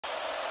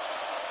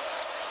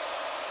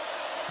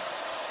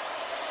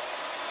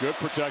Good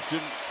protection.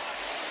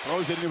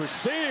 Throws it into a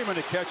seam, and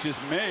the catch is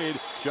made.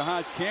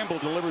 Jahad Campbell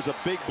delivers a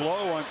big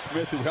blow on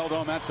Smith, who held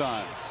on that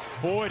time.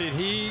 Boy, did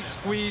he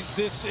squeeze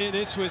this in.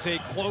 This was a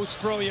close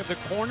throw. You have the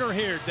corner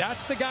here.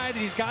 That's the guy that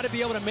he's got to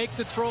be able to make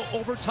the throw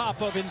over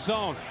top of in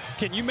zone.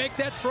 Can you make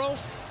that throw?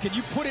 Can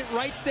you put it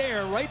right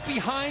there, right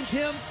behind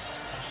him?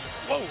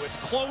 Whoa, it's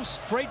close.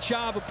 Great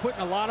job of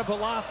putting a lot of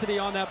velocity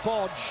on that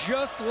ball.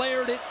 Just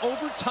layered it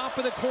over top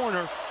of the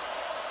corner.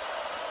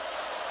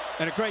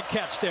 And a great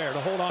catch there to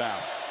hold on.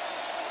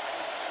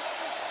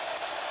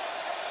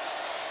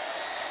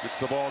 Gets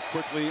the ball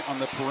quickly on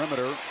the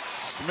perimeter.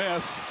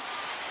 Smith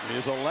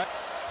is a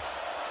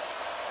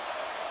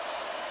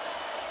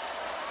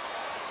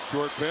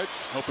short pitch,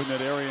 hoping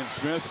that Arian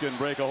Smith can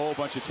break a whole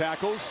bunch of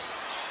tackles.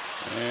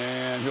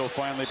 And he'll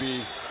finally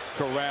be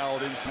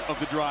corralled in of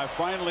the drive.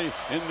 Finally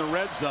in the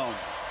red zone.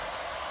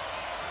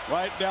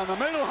 Right down the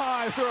middle,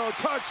 high throw,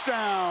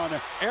 touchdown,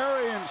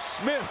 Arian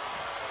Smith.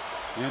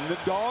 And the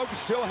Dogs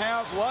still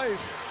have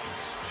life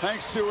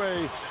thanks to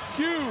a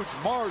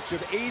huge march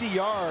of 80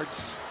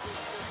 yards.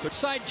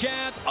 Side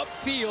jab,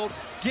 upfield,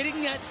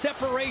 getting that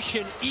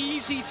separation,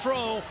 easy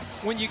throw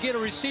when you get a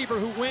receiver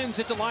who wins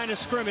at the line of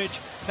scrimmage.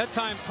 That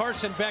time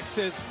Carson Beck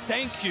says,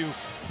 thank you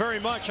very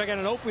much. I got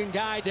an open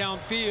guy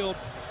downfield.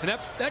 And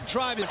that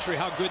drive is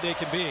how good they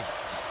can be.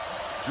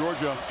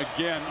 Georgia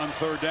again on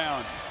third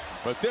down,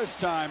 but this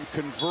time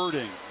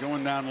converting,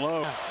 going down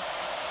low.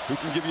 Who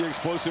can give you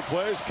explosive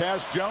plays?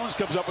 Cash Jones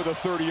comes up with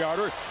a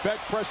 30-yarder. Beck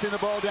pressing the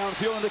ball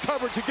downfield into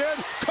coverage again.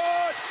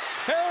 Caught!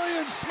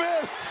 Arian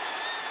Smith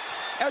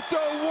at the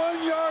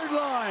 1-yard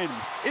line.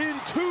 In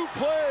 2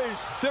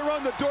 plays, they're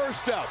on the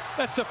doorstep.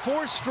 That's the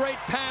 4th straight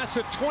pass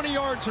of 20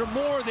 yards or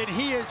more that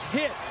he has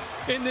hit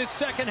in this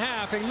second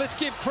half. And let's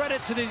give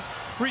credit to these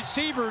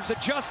receivers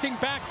adjusting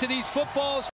back to these footballs.